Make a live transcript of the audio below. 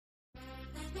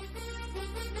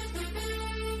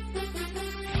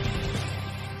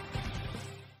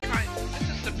This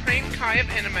is Supreme Kai of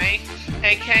Anime,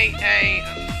 aka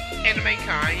Anime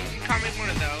Kai. You can call me one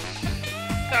of those.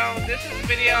 So this is a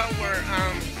video where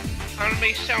I'm gonna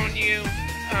be showing you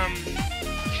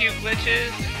a few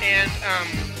glitches and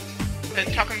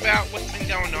talking about what's been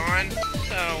going on.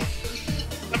 So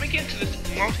let me get into this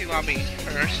multi-lobby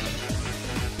first.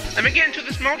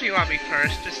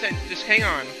 Just hang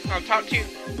on. I'll talk to you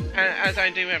as I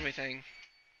do everything.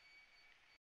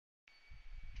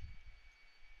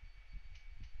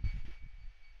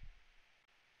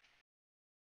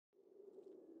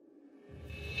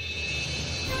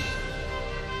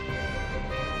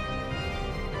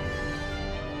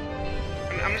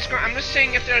 I'm just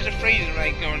seeing if there's a freeze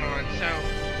rate going on, so.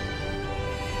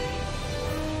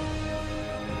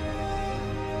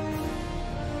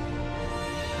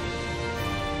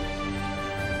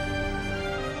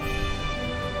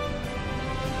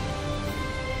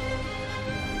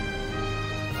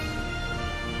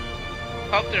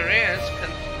 Hope there is,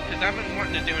 because I've been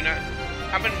wanting to do another.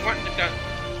 I've been wanting to go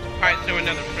fight through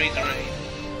another freeze rate.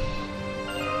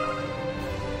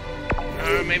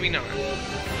 Maybe not.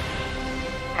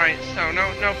 Alright, so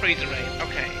no freezer rate.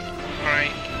 Okay.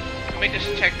 Alright. Let me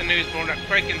just check the news board up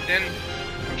quick and then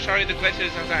I'll show you the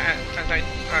glitches as I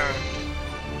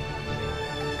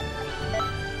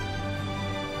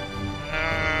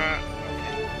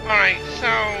Alright,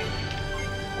 so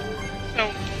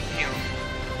you know.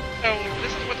 So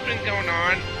this is what's been going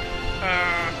on.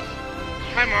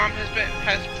 My mom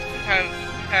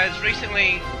has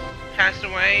recently passed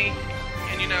away,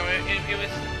 and you know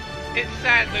it's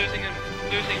sad losing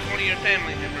one of your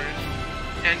family members,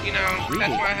 and you know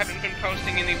that's why I haven't been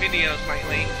posting any videos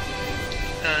lately.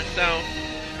 So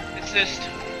it's just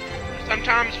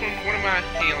sometimes when one of my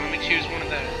let me choose one of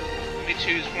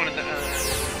the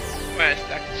quests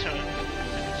I can show you.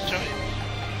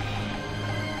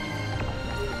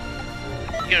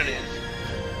 Here it is.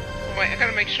 Oh, wait, I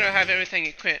gotta make sure I have everything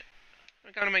equipped.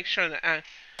 I gotta make sure that I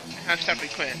have stuff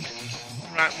equipped. The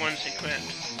right ones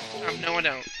equipped. No, I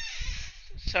don't.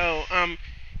 So,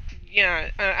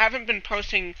 yeah, I haven't been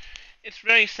posting. It's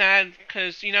really sad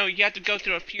because, you know, you have to go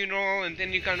through a funeral and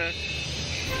then you're gonna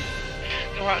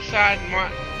go outside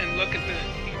and look at the,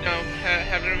 you know,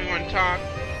 have everyone talk.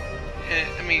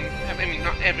 I mean,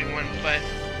 not everyone, but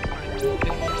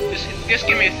just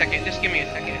give me a second.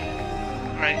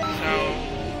 Alright,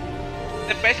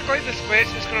 so basically this glitch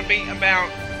is going to be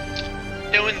about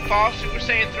doing Fall Super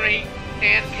Saiyan 3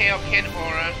 and Kaioken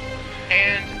Aura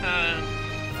and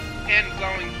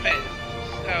Glowing Fist.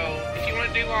 So if you want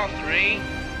to do all three,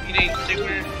 you need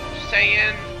Super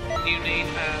Saiyan, you need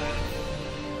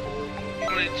if you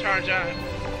want to charge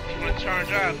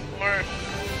up, or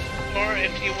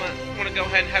if you want to go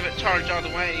ahead and have it charged all the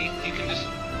way, you can just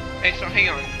so hang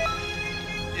on.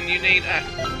 And you need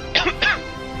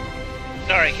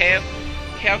sorry,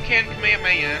 Kaioken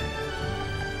Kamehameha,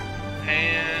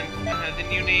 and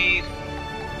then you need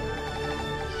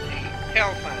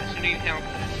Hell Flash. You need Hell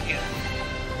Flash, yeah.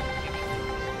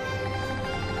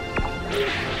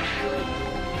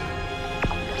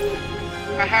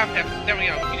 I have there we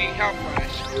go. You need Hell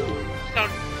Flash.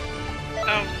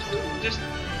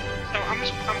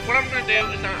 What I'm gonna do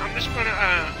is I'm just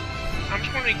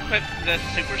gonna equip the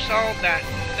Super Soul that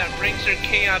brings your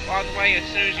key up all the way as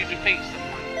soon as you defeat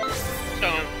someone. So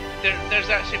there's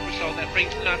that Super Soul that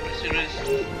brings it up as soon as.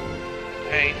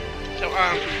 Okay. So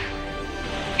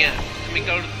yeah. Let me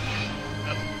go to.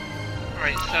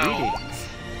 Alright. So.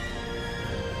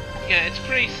 Yeah, it's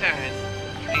pretty sad.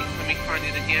 Let me find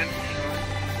it again.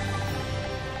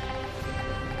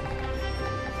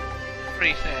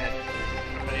 Pretty sad.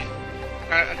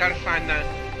 Alright. I gotta find the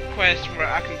quest where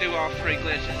I can do all three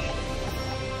glitches.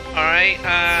 Alright,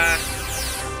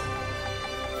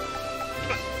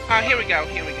 here we go.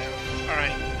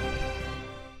 Alright.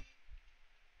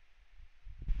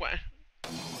 What?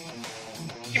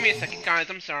 Give me a second, guys,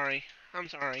 I'm sorry. I'm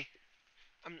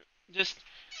just,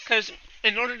 because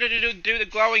in order to do the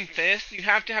Glowing Fist, you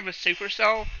have to have a Super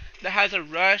Soul that has a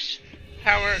rush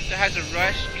power, that has a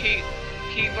rush key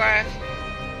blast.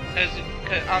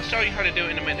 I'll show you how to do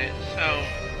it in a minute. So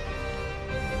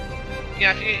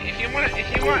yeah, if you want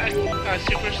a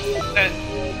super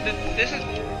this is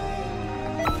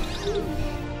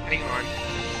hang on.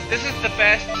 This is the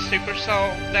best Super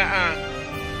Soul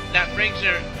that brings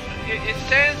your. It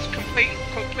says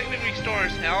completely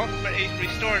restores health, but it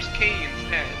restores ki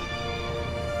instead.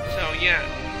 So yeah.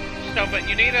 So but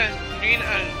you need a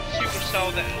Super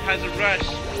Soul that has a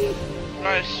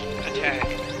rush attack.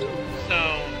 So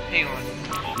hang on.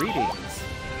 Greetings.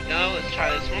 No, let's let's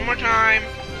try this one more time.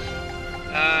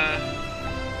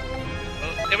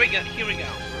 Well, there we go. Here we go.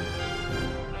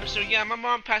 So yeah, my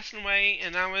mom passed away,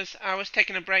 and I was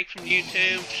taking a break from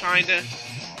YouTube, trying to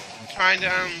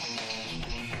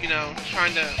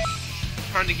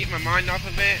get my mind off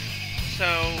of it. So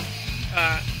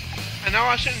I know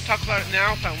I shouldn't talk about it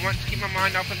now if I want to keep my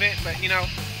mind off of it, but you know,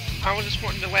 I was just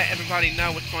wanting to let everybody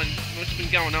know what's been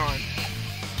going on.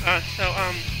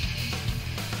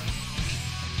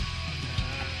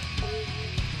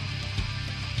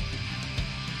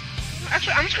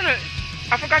 Actually,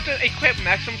 I forgot to equip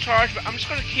maximum charge, but I'm just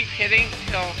gonna keep hitting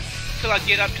till I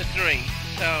get up to 3.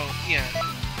 So yeah,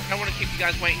 I don't want to keep you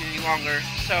guys waiting any longer.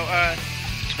 So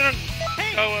just gonna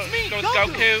go with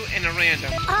Goku and a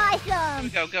random. Awesome.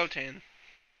 Go Goten.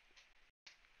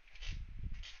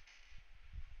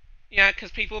 Yeah,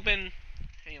 cause people have been.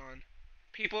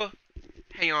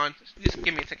 Hang on. Just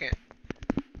give me a second.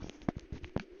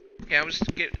 Okay, I'll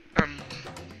just get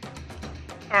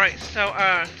Alright, so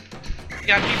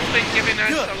yeah, people have been giving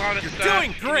us a lot of stuff.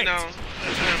 Doing great. You know,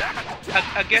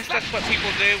 I guess that's what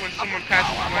people do when someone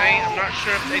passes away. I'm not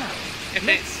sure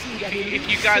if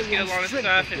you guys get a lot of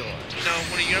stuff if you know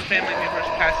one of your family members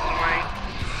passes away.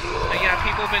 But yeah,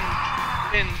 people have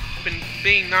been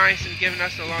being nice and giving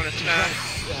us a lot of stuff.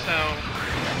 So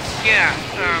yeah,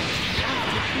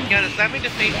 let me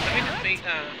defeat these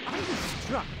guys.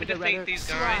 Let me defeat these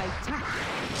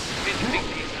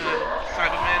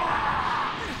Cybermen.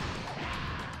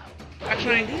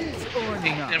 Actually,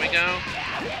 there we go.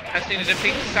 I just need to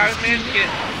defeat the Cybermen,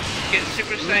 get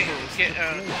Super Saiyan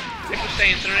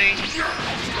 3.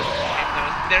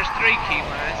 There's 3 key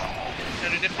last. Now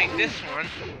to defeat this one.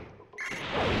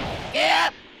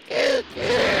 Yep.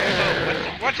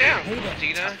 Watch out,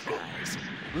 Vegeta.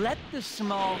 Let the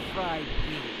small fry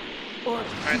be.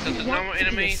 Alright, so there's no more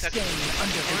enemies. I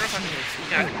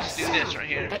can just do this right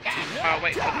here. I'll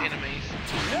wait for the enemies.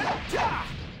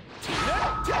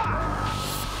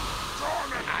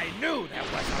 I knew that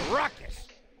was a ruckus,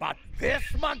 but this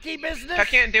monkey business? If I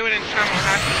can't do it in time, I'll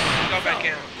have to go back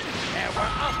out. There were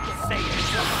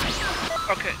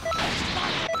Okay.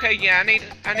 Okay, yeah,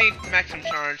 I need maximum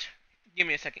charge. Give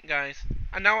me a second, guys.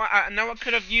 I know I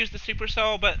could have used the Super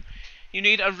Soul, but you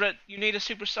need a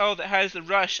Super Soul that has the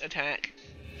Rush attack.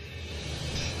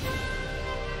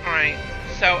 All right.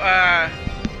 So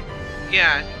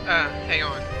yeah. Hang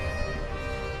on.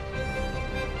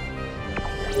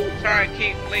 Sorry, I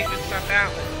keep leaving stuff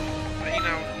out, but you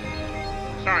know,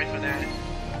 sorry for that.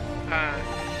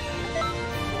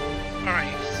 All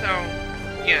right. So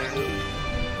yeah.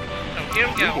 So here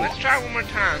we go. Let's try one more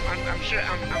time. I'm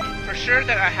for sure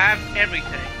that I have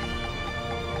everything.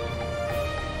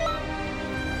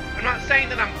 I'm not saying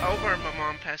that I'm over my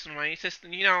mom passing away. It's just,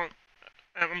 you know,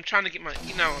 I'm trying to get my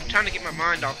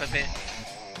mind off of it.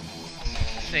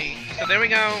 Let's see. So there we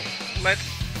go. Let's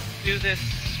do this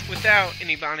without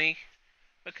anybody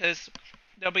because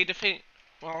they'll be defeated.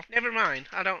 Well, never mind.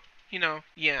 I don't. You know.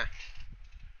 Yeah.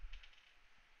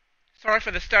 Sorry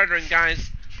for the stuttering, guys.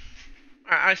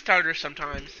 I stutter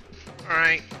sometimes.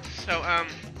 Alright, so,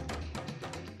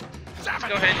 let's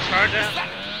go ahead and charge up.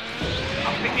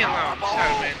 Oh, leave me alone,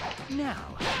 Cyberman.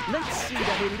 Now, let's see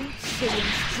that elite Saiyan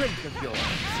strength of yours.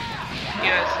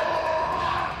 Yes.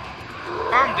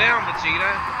 Calm down,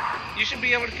 Vegeta. You should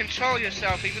be able to control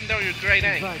yourself even though you're grade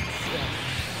A. Alright,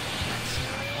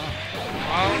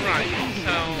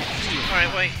 so,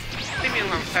 alright, wait. Leave me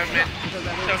alone, Cyberman.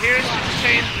 So here's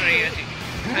Saiyan 3, as you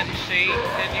see,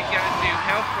 then you gotta do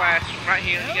Hell Flash right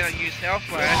here. You gotta use Hell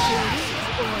Flash.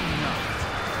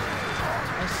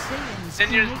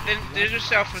 Then there's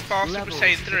yourself with Fall Super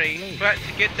Saiyan 3. But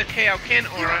to get the Kaioken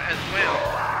aura as well,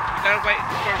 you gotta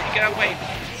wait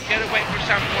for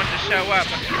someone to show up,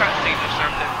 like a cutscene or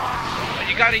something. But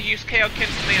you gotta use Kaioken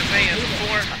Kamehameha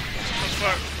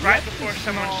right before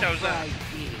someone shows up.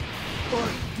 Or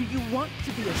do you want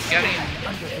to be a Saiyan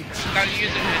under a You gotta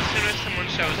use it as soon as someone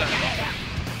shows up.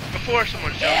 Before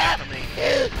someone shows up, I mean.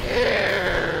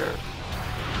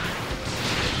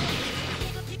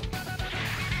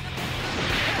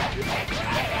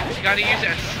 You gotta use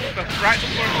it right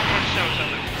before someone shows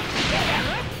up.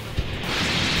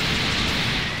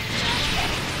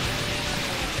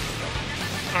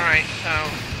 Alright, so...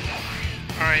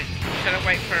 Alright, gotta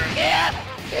wait for...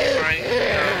 Alright,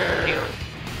 heal.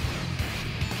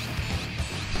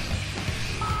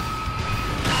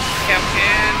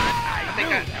 Captain, I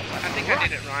think I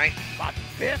did it right. But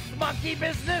this monkey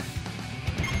business?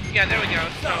 Yeah, there we go.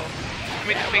 So, let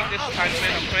me defeat this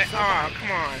Cyberman real quick. Oh,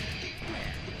 come on.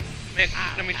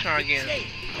 Let me try again.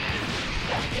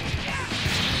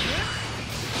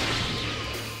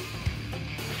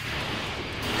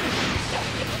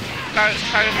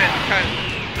 Spider-Man kind of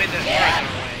made that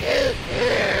further away.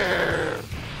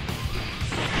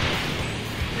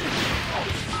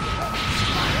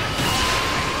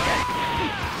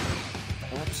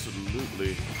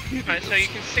 Absolutely. Alright, so you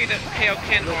can see the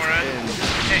Kaioken aura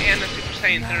and the Super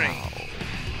Saiyan 3.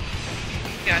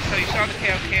 Yeah, so you saw the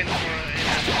Kaioken aura and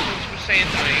the Super Saiyan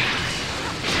 3.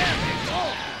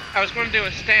 I was going to do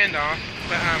a standoff,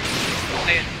 but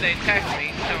they attacked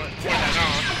me, so it wore that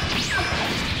off.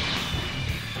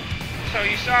 So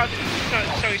you saw the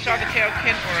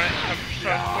Kaioken aura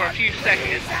for a few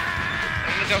seconds.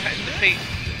 I'm gonna go ahead and defeat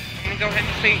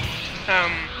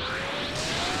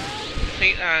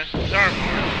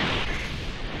Zarmor.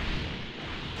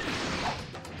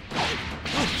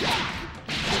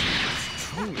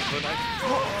 True, but I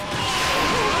thought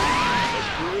a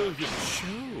brilliant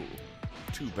show.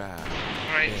 Too bad.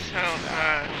 Alright, so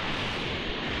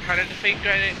how to defeat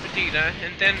Great Ape Vegeta,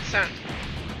 and then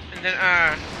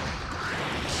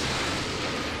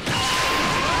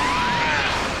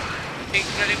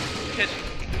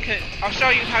I'll show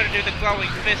you how to do the glowing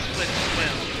fist split as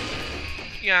well.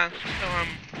 Yeah, so I'm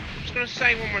just gonna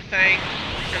say one more thing,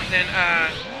 and then I'll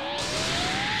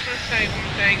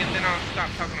stop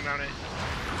talking about it.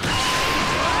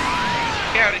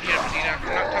 Get out of here, Vegeta. I'm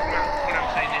not talking about what I'm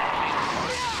saying now.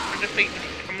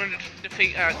 I'm gonna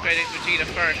defeat Great Ape Vegeta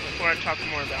first before I talk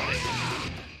more about it.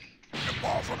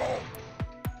 Impossible!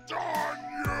 Darn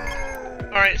you!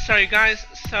 Alright, so you guys,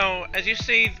 so as you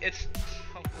see, it's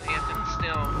hopefully it didn't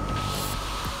still.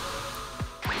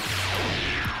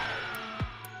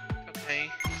 Okay,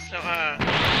 so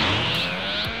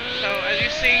as you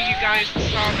see, you guys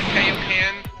saw the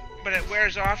Kaioken, but it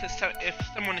wears off if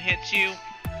someone hits you,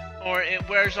 or it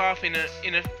wears off in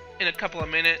a couple of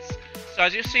minutes. So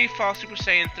as you see, fall Super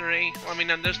Saiyan 3. Well, I mean,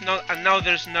 I know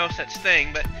there's no such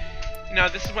thing, but you know,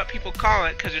 this is what people call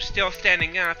it because you're still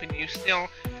standing up and you still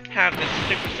have the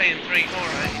Super Saiyan 3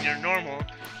 aura and you're normal.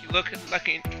 You look like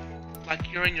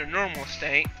you're in your normal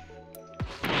state.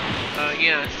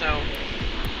 Yeah. So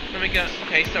let me go.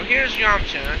 Okay. So here's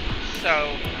Yamcha.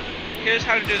 So here's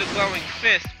how to do the glowing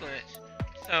fist glitch.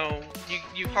 So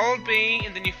you hold B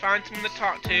and then you find someone to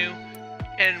talk to.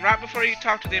 And right before you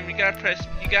talk to them, you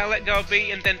gotta let go of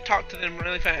B and then talk to them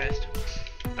really fast.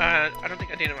 I don't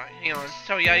think I did it right. Hang on.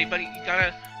 So yeah, you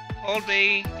gotta hold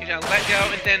B, you gotta let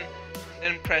go, and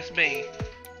then press B.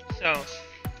 So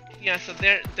yeah, so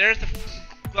there's the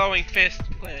glowing fist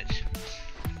glitch.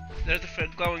 There's the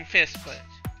glowing fist glitch.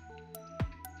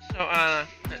 So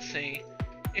let's see.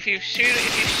 If you shoot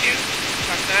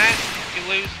like that, you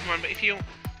lose one. But if you want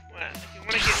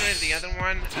to get rid of the other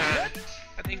one,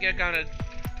 I think I gotta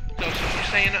go Super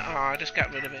Saiyan. Oh, I just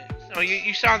got rid of it. So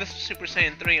you saw the Super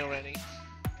Saiyan 3 already.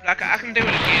 But I can do it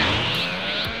again.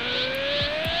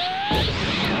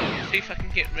 See if I can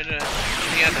get rid of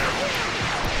the other one.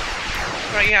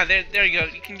 Right, yeah, there you go.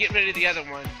 You can get rid of the other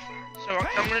one. So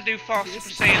I'm gonna do fall Super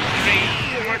Saiyan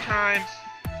 3 one more time.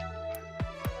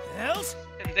 Else?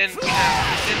 And then do the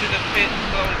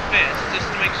glowing fist, just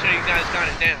to make sure you guys got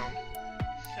it down.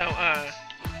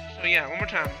 So yeah, one more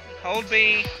time. Hold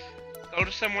B, go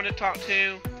to someone to talk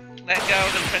to, let go,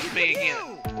 then press B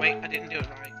again. Wait, I didn't do it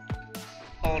right.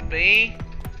 Hold B,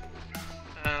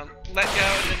 let go,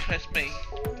 and then press B.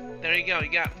 There you go, you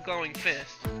got glowing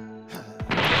fist.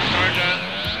 Charge up.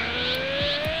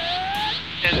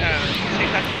 And see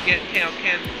if I can get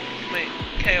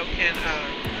Kaioken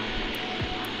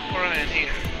aura in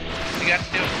here. You got to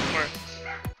do it for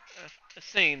a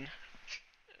scene.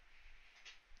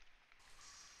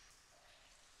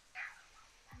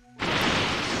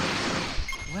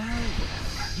 Well,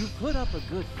 you put up a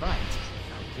good fight.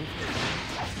 I'll give you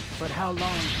that. But how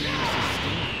long can you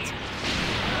sustain it?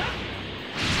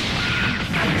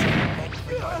 Beg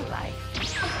for your life.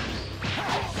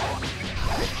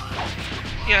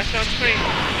 Yeah, so it's pretty.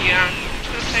 Yeah, I'm just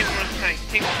gonna say one more thing.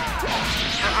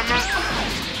 I'm not.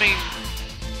 I mean,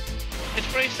 it's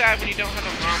pretty sad when you don't have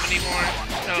a mom anymore.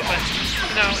 So, but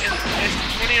you know, if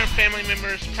one of your family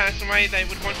members passed away, they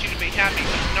would want you to be happy,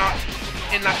 but not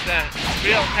in like the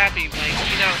real happy way.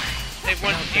 You know, they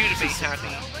want you to be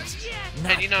happy.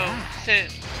 And you know,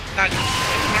 since like if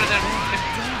one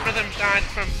of them died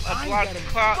from a blood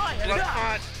clot,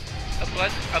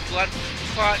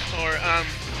 or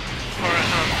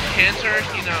cancer,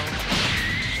 you know,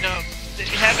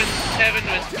 heaven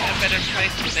was a better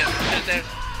place for them because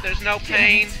there's no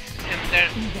pain and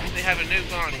they have a new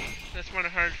body. That's what I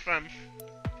heard from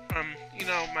you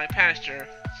know, my pastor.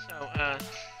 So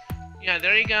yeah,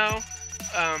 there you go.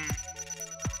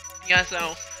 Yeah,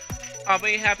 so I'll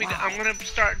be happy to. I'm gonna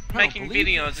start making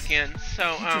videos again.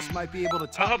 So, You just might be able to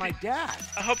top my dad.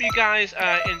 I hope you guys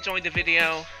enjoyed the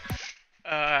video.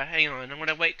 Hang on, I'm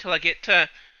gonna wait till I get to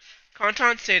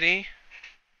Conton City.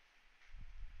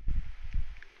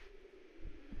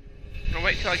 I'm gonna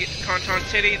wait till I get to Conton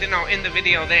City, then I'll end the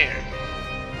video there.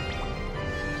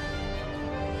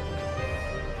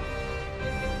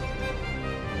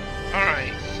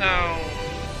 Alright, so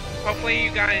hopefully you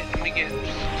guys, let me get to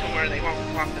where they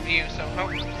won't block the view, so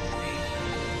hopefully.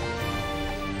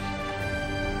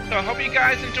 So I hope you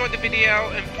guys enjoyed the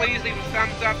video, and please leave a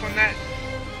thumbs up on that.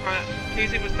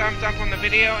 Please leave a thumbs up on the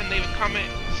video and leave a comment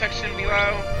section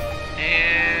below.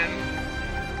 And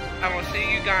I will see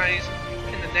you guys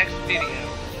in the next video.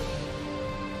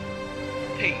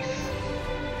 Peace.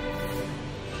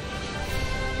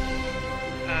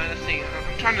 Let's see.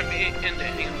 I'm trying to end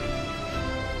it. Hang on.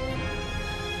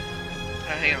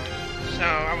 Hang on. So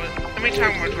let me try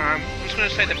one more time. I'm just gonna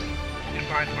say the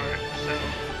goodbye part.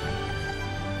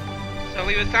 So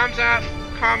leave a thumbs up,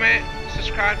 comment,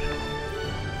 subscribe.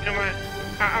 You know what?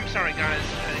 I'm sorry, guys.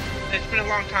 It's been a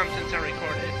long time since I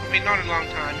recorded. I mean, not a long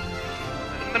time.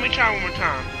 Let me try one more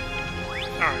time.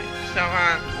 Alright, so,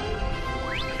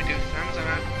 let me do thumbs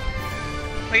up.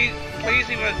 Please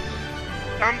leave a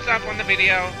thumbs up on the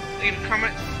video. Leave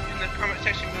comments in the comment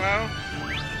section below.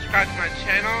 Subscribe to my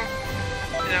channel.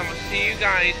 And I will see you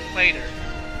guys later.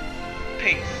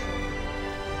 Peace.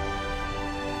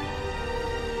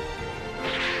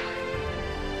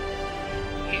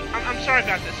 I'm sorry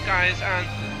about this, guys.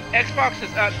 Xbox is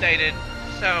updated,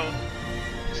 so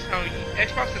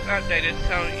Xbox is updated,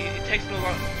 so it takes a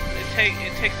lot.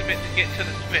 It takes a bit to get to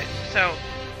the Switch. So,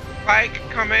 like,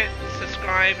 comment,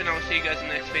 subscribe, and I will see you guys in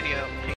the next video.